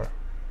and more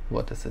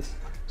vertices.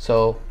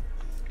 So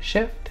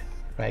shift,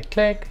 right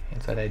click,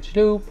 insert edge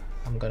loop.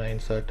 I'm gonna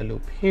insert a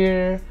loop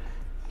here,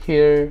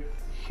 here,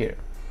 here.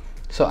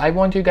 So I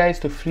want you guys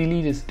to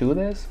freely just do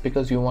this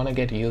because you want to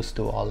get used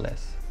to all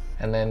this.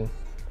 And then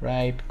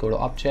go to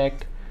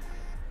object,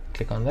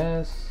 click on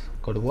this,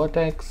 go to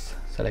vertex,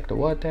 select a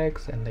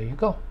vertex, and there you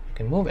go. You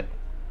can move it.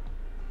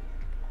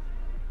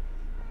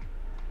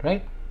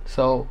 Right?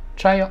 So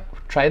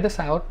try this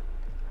out,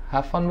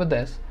 have fun with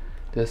this.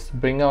 Just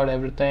bring out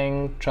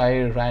everything,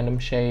 try random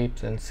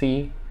shapes, and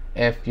see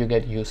if you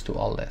get used to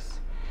all this.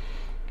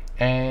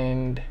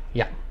 And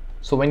yeah,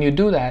 so when you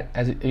do that,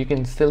 as you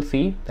can still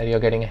see that you're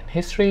getting a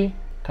history,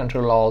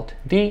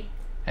 Ctrl-Alt-D,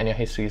 and your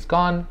history is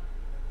gone.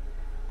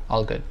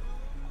 All good,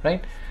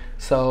 right?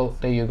 So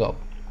there you go.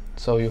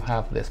 So you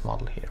have this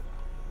model here.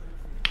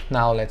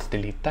 Now let's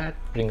delete that,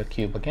 bring a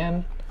cube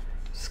again,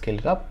 scale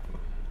it up.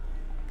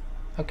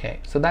 Okay,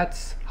 so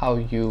that's how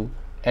you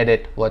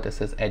edit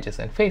vertices, edges,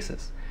 and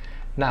faces.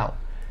 Now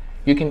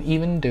you can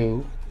even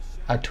do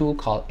a tool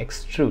called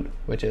extrude,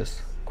 which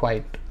is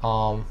quite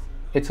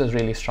it's a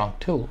really strong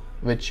tool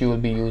which you will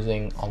be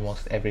using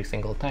almost every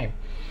single time.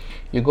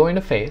 You go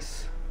into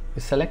face,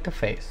 you select a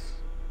face,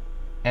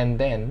 and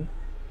then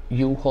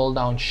you hold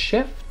down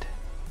shift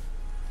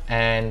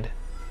and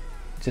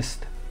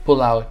just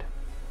pull out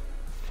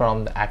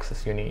from the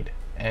axis you need,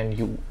 and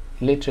you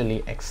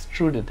literally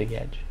extruded the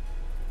edge,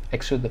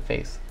 extrude the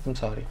face, I'm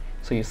sorry.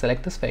 So you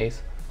select this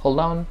face, hold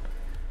down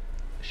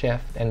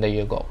shift, and there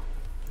you go.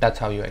 That's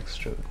how you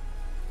extrude,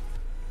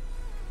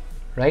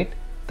 right?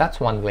 That's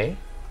one way.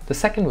 The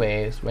second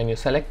way is when you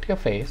select your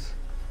face,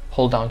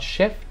 hold down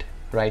shift,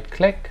 right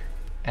click,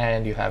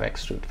 and you have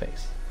extrude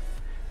face.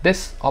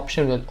 This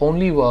option will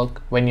only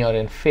work when you're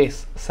in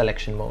face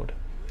selection mode.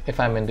 If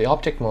I'm in the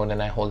object mode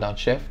and I hold down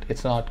shift,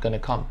 it's not going to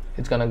come.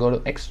 It's going to go to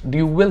extrude.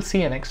 You will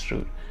see an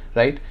extrude,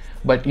 right?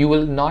 But you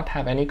will not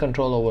have any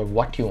control over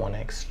what you want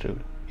to extrude.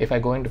 If I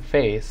go into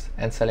face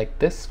and select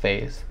this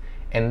face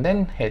and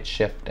then hit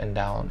shift and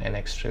down and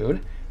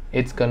extrude,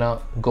 it's gonna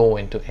go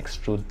into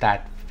extrude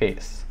that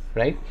face,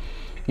 right?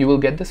 You will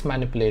get this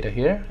manipulator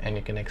here and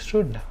you can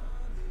extrude now,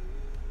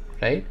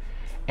 right?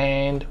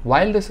 And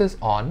while this is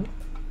on,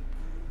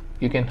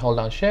 you can hold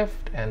down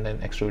shift and then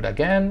extrude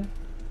again,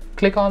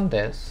 click on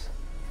this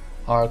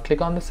or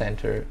click on the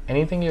center,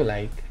 anything you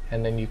like,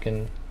 and then you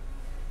can,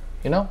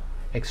 you know,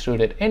 extrude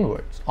it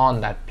inwards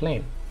on that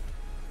plane.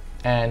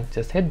 And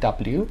just hit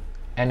W,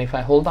 and if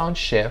I hold down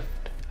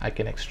shift, I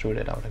can extrude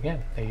it out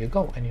again. There you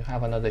go, and you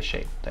have another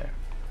shape there.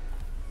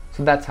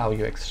 So that's how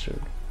you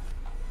extrude,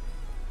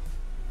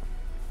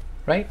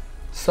 right?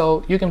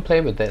 So you can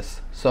play with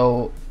this.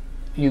 So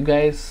you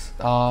guys,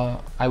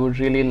 I would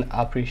really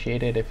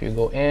appreciate it if you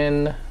go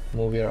in,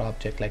 move your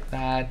object like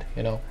that,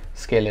 you know,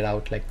 scale it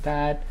out like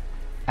that,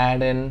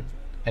 add in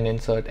an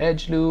insert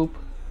edge loop,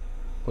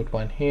 put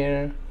one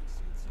here,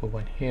 put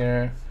one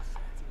here,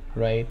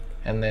 right?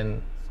 And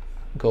then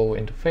go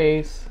into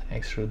face,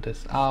 extrude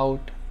this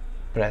out,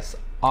 press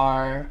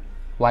R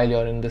while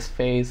you're in this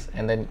phase,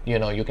 and then, you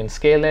know, you can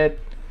scale it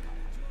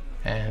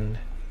and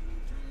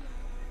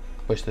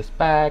push this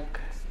back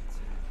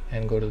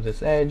and go to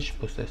this edge,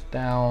 push this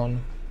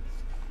down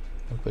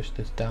and push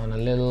this down a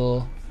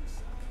little,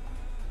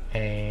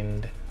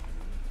 and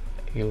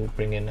you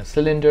bring in a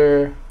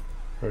cylinder,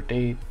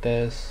 rotate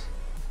this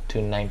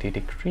to 90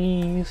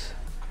 degrees,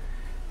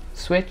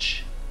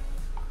 switch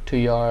to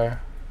your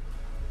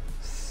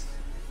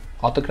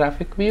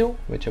orthographic view,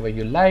 whichever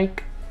you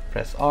like,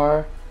 press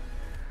R,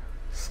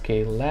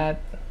 scale that,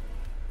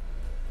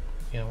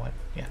 you know what,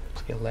 yeah,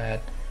 scale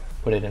that,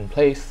 put it in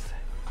place,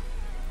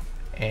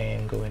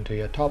 and go into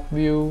your top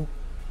view.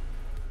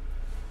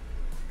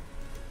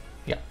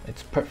 Yeah,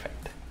 it's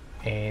perfect.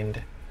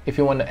 And if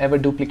you want to ever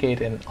duplicate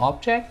an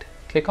object,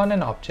 click on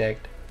an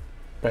object,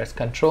 press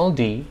Ctrl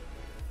D,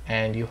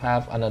 and you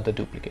have another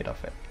duplicate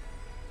of it.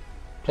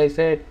 Place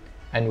it,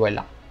 and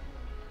voila.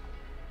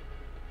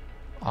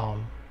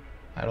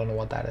 I don't know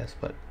what that is,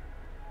 but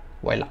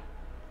voila.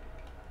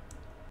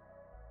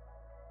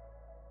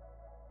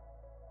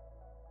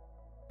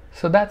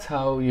 So that's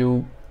how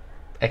you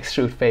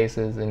extrude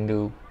faces and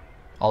do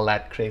all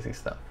that crazy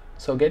stuff.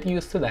 So get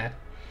used to that.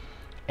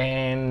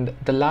 And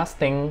the last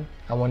thing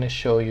I want to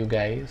show you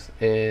guys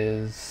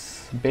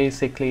is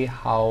basically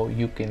how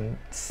you can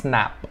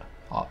snap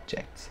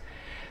objects.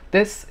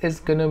 This is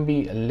gonna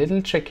be a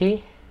little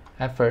tricky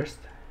at first,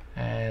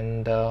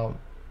 and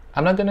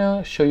I'm not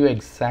gonna show you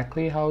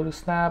exactly how to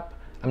snap.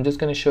 I'm just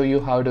gonna show you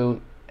how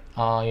to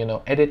you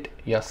know, edit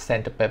your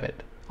center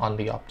pivot on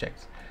the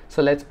objects.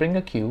 So let's bring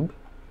a cube,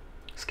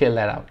 scale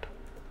that out,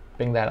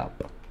 bring that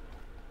up.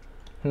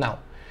 Now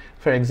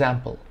For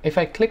example, if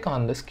I click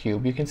on this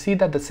cube, you can see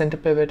that the center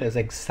pivot is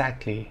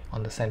exactly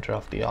on the center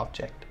of the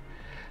object.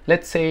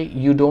 Let's say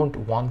you don't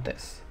want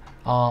this.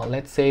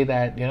 Let's say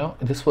that, you know,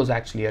 this was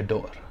actually a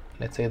door.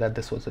 Let's say that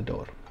this was a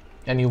door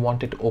and you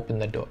wanted to open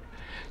the door.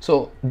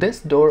 So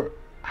this door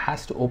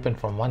has to open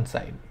from one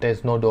side.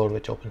 There's no door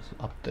which opens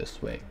up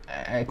this way,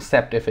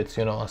 except if it's,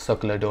 you know, a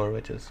circular door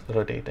which is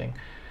rotating.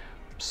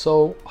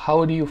 So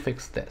how do you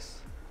fix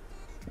this?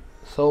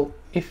 So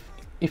if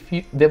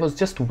there was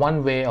just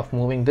one way of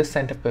moving this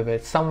center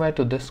pivot somewhere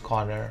to this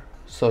corner,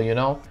 so you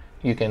know,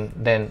 you can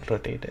then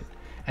rotate it,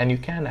 and you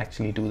can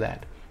actually do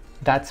that.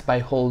 That's by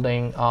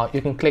holding,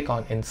 you can click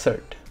on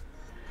insert.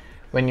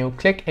 When you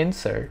click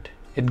insert,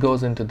 it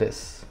goes into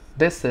this.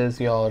 This is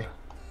your,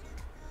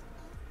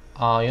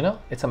 you know,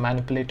 it's a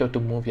manipulator to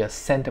move your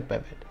center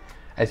pivot.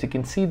 As you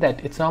can see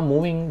that it's not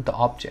moving the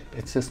object,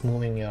 it's just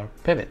moving your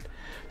pivot.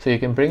 So you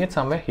can bring it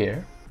somewhere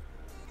here,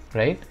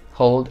 right?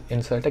 Hold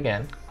insert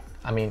again.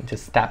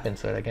 Just tap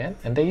insert again,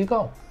 and there you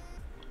go.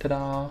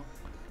 Ta-da!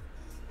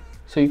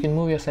 So you can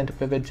move your center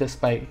pivot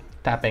just by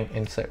tapping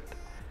insert,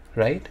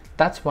 right?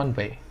 That's one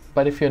way.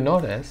 But if you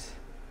notice,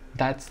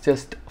 that's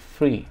just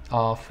free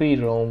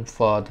roam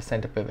for the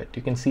center pivot.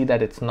 You can see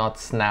that it's not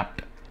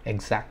snapped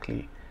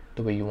exactly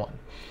the way you want.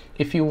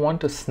 If you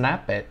want to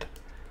snap it,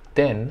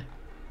 then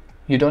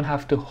you don't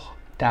have to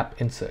tap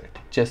insert.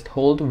 Just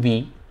hold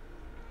V.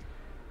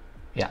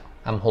 Yeah,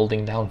 I'm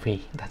holding down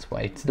V. That's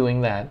why it's doing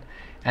that.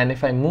 And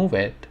if I move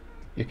it,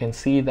 you can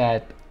see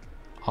that,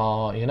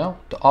 you know,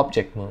 the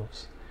object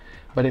moves.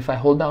 But if I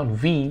hold down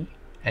V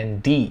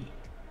and D,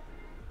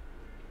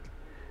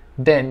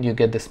 then you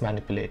get this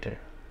manipulator.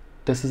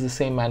 This is the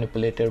same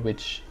manipulator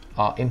which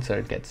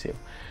insert gets you.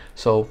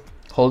 So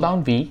hold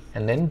down V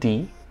and then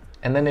D,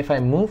 and then if I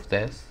move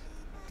this,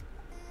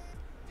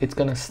 it's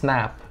gonna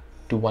snap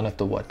to one of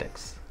the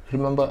vertex.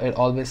 Remember, it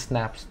always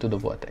snaps to the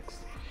vertex.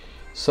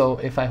 So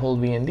if I hold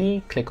V and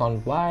D, click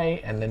on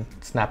Y and then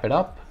snap it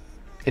up,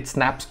 it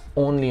snaps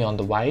only on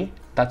the Y.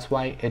 That's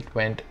why it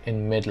went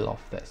in middle of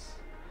this.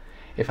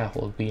 If I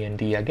hold V and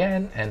D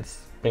again and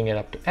bring it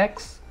up to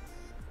X,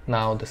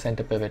 now the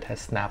center pivot has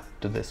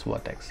snapped to this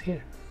vertex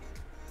here.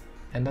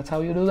 And that's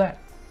how you do that,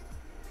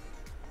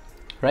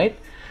 right?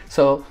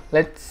 So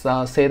let's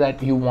say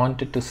that you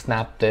wanted to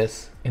snap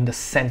this in the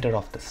center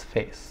of this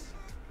face.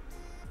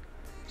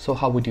 So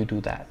how would you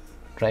do that,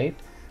 right?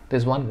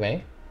 There's one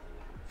way.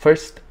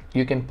 First,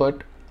 you can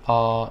put,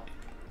 for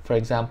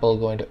example,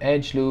 go into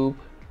edge loop.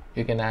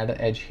 You can add an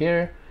edge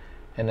here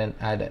and then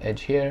add an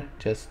edge here.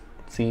 Just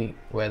see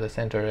where the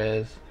center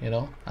is, you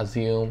know,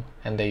 assume,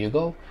 and there you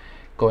go.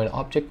 Go in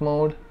object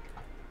mode,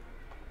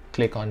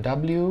 click on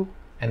W,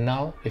 and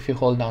now if you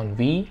hold down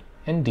V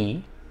and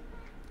D,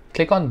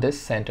 click on this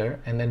center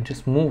and then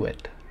just move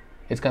it.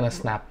 It's gonna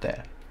snap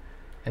there,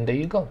 and there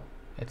you go.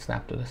 It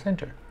snapped to the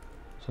center.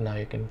 So now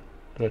you can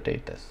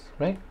rotate this,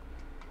 right?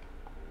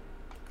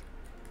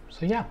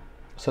 So yeah,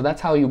 so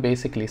that's how you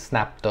basically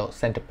snap the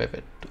center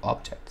pivot to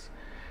objects,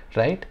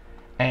 right?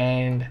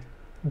 And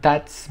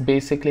that's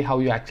basically how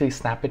you actually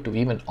snap it to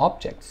even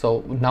objects.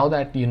 So now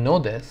that you know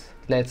this,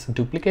 let's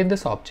duplicate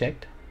this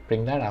object,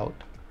 bring that out,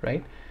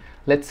 right?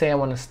 Let's say I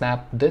want to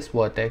snap this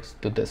vertex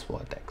to this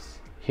vertex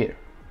here.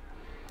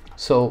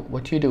 So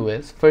what you do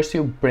is, first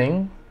you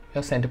bring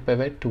your center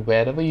pivot to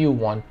wherever you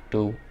want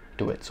to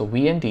do it. So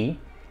V and D,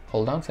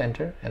 hold down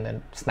center and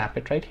then snap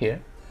it right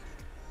here.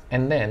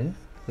 And then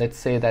let's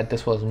say that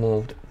this was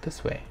moved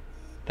this way,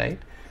 right?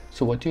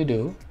 So what you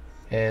do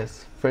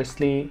is,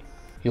 firstly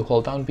you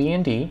hold down V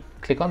and D,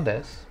 click on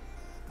this,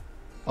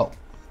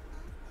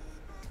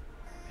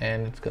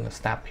 and it's gonna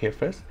snap here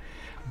first.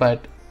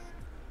 But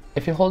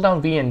if you hold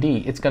down V and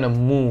D, it's gonna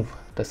move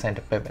the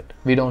center pivot.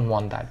 We don't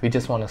want that, we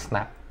just want to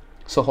snap.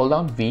 So hold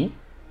down V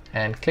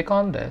and click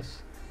on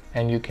this,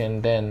 and you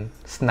can then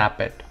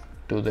snap it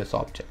to this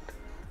object.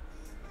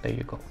 There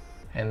you go,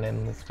 and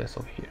then move this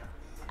over here.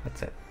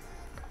 That's it.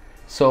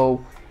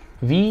 So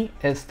V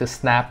is the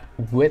snap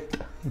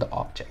with the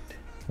object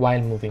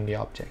while moving the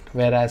object,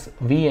 whereas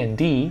V and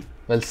D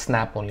will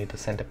snap only the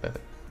center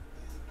pivot.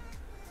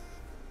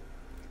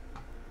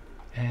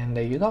 And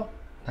there you go.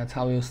 That's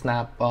how you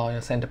snap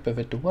your center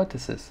pivot to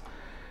vertices,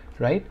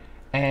 right?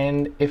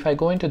 And if I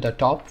go into the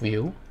top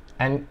view,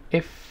 and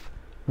if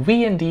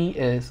V and D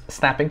is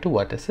snapping to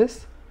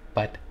vertices,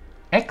 but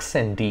X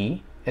and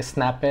D is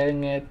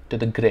snapping it to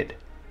the grid,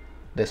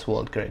 this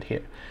world grid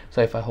here.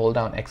 So if I hold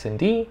down X and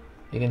D,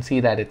 you can see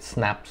that it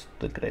snaps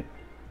the grid.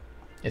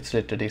 It's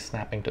literally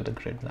snapping to the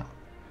grid now.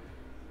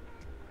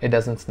 It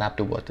doesn't snap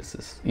to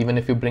vertices. Even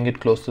if you bring it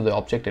close to the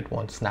object, it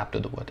won't snap to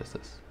the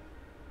vertices,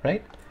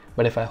 right?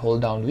 But if I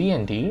hold down V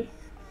and D,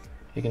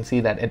 you can see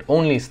that it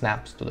only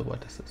snaps to the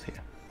vertices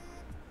here.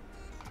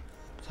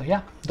 So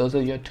yeah, those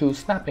are your two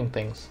snapping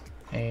things,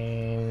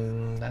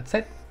 and that's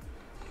it.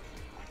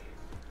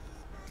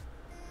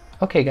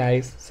 Okay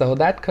guys, so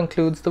that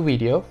concludes the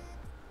video.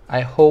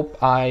 I hope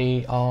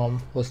I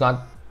was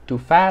not too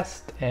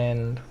fast,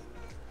 and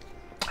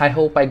I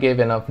hope I gave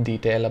enough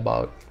detail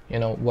about, you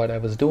know, what I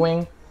was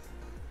doing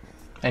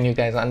and you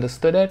guys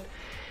understood it.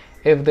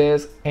 If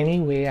there's any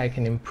way I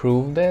can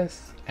improve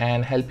this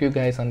and help you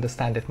guys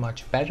understand it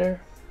much better,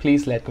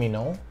 please let me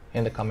know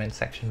in the comment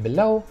section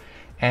below,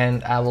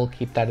 and I will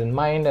keep that in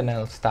mind and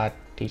I'll start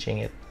teaching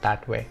it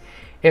that way.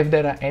 If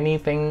there are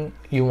anything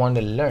you want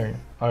to learn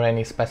or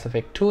any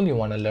specific tool you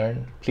want to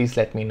learn, please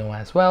let me know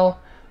as well,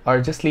 or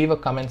just leave a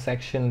comment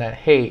section that,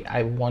 hey,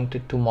 I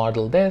wanted to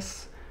model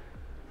this,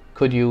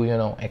 could you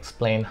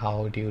explain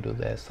how do you do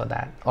this or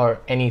that, or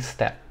any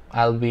step.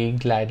 I'll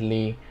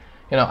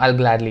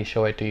gladly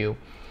show it to you.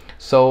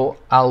 So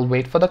I'll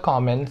wait for the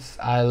comments.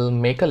 I'll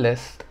make a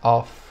list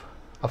of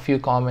a few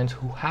comments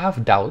who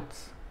have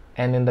doubts,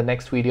 and in the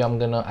next video I'm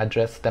gonna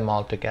address them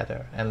all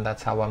together, and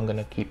that's how I'm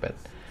gonna keep it.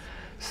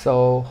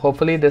 So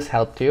hopefully this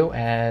helped you,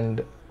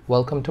 and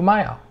welcome to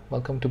Maya,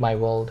 welcome to my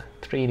world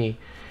 3D,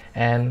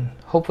 and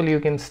hopefully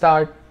you can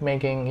start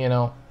making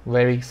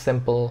very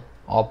simple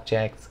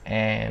objects.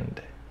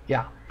 And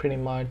yeah, pretty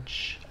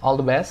much all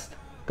the best,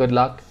 good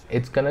luck.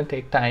 It's gonna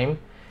take time,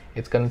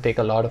 it's gonna take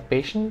a lot of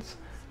patience,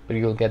 but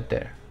you'll get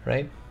there,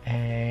 right?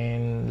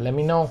 And let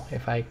me know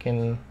if I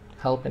can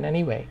help in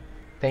any way.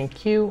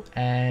 Thank you,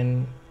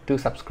 and do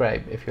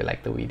subscribe if you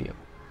like the video.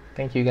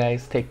 Thank you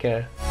guys, take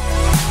care.